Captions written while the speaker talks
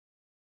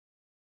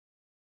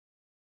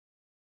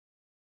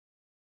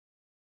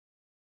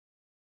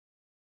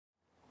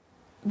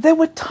there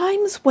were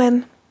times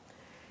when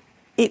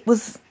it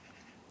was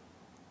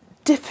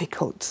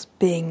difficult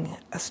being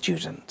a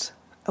student,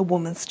 a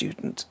woman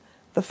student,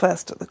 the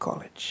first at the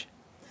college.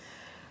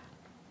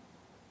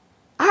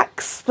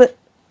 Acts that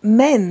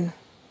men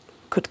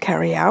could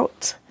carry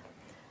out,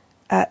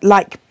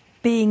 like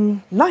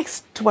being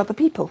nice to other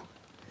people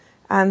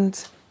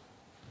and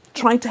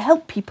trying to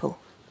help people,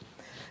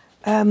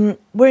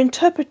 were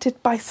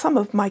interpreted by some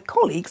of my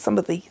colleagues, some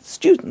of the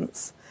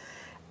students,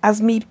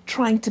 as me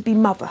trying to be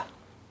mother.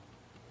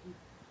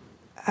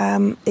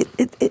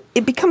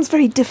 It becomes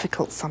very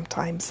difficult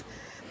sometimes.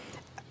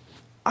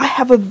 I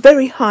have a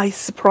very high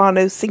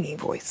soprano singing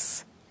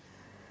voice.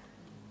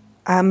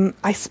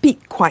 I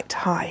speak quite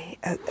high.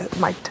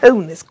 My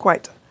tone is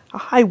quite a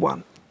high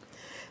one.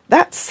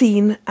 That's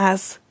seen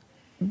as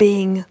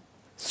being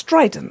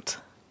strident.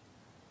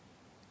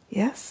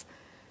 Yes?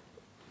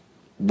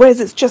 Whereas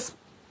it's just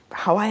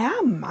how I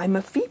am. I'm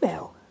a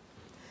female.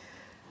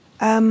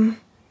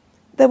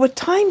 There were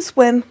times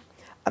when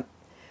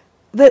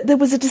there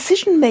was a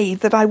decision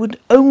made that I would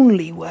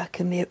only work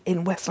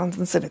in West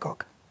London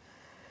Synagogue.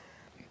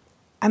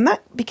 And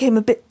that became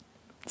a bit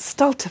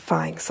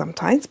stultifying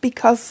sometimes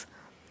because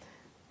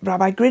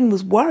Rabbi Grin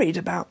was worried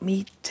about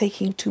me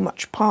taking too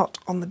much part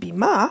on the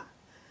bima.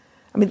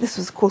 I mean, this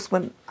was, of course,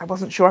 when I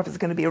wasn't sure if I was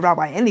going to be a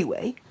rabbi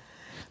anyway.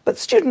 But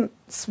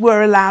students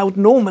were allowed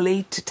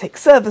normally to take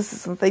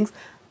services and things,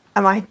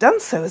 and I had done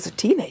so as a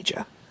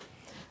teenager.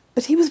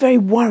 But he was very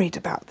worried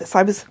about this.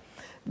 I was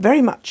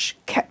very much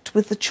kept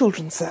with the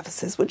children's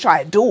services, which I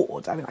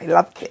adored. I mean, I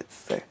love kids,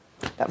 so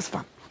that was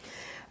fun.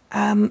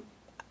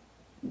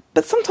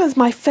 But sometimes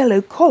my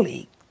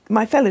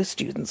fellow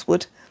students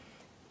would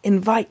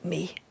invite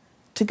me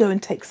to go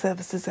and take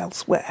services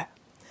elsewhere.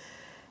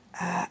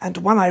 And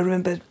one I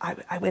remember,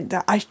 I went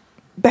down, I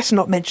better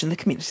not mention the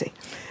community.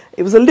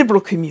 It was a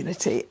liberal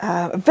community,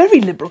 a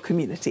very liberal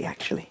community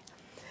actually.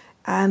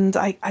 And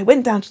I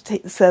went down to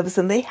take the service,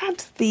 and they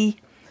had the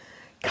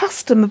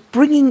custom of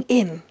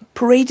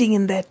parading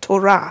in their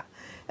Torah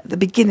at the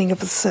beginning of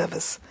the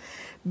service,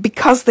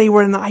 because they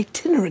were an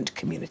itinerant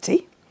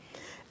community,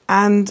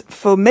 and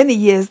for many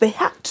years they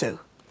had to,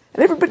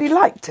 and everybody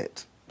liked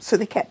it, so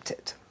they kept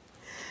it.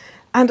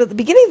 And at the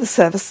beginning of the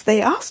service,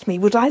 they asked me,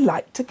 would I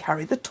like to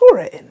carry the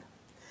Torah in?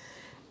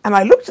 And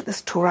I looked at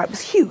this Torah, it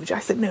was huge. I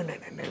said, no,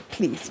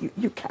 please,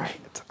 you carry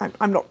it.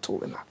 I'm not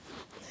tall enough.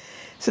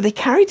 So they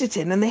carried it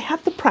in, and they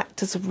had the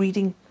practice of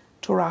reading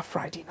Torah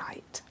Friday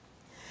night.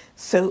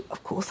 So,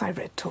 of course, I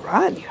read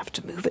Torah, and you have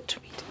to move it to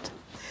read it.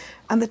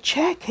 And the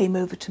chair came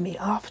over to me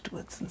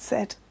afterwards and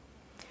said,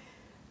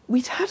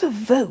 we'd had a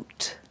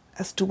vote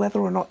as to whether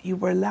or not you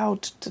were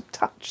allowed to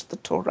touch the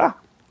Torah.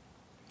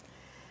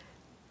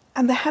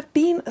 And there had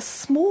been a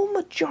small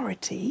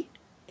majority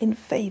in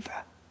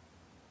favour.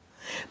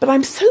 But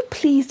I'm so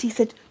pleased, he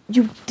said,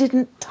 you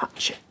didn't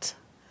touch it.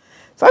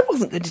 So I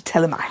wasn't going to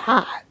tell him I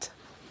had.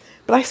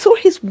 But I saw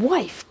his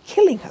wife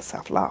killing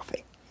herself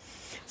laughing.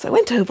 So I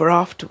went over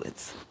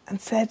afterwards and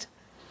said,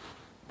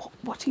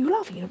 what are you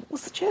laughing at?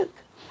 What's the joke?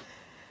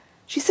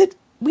 She said,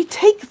 we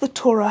take the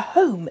Torah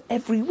home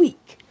every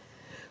week.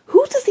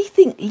 Who does he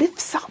think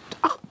lifts up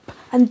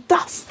and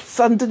dusts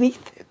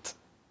underneath him?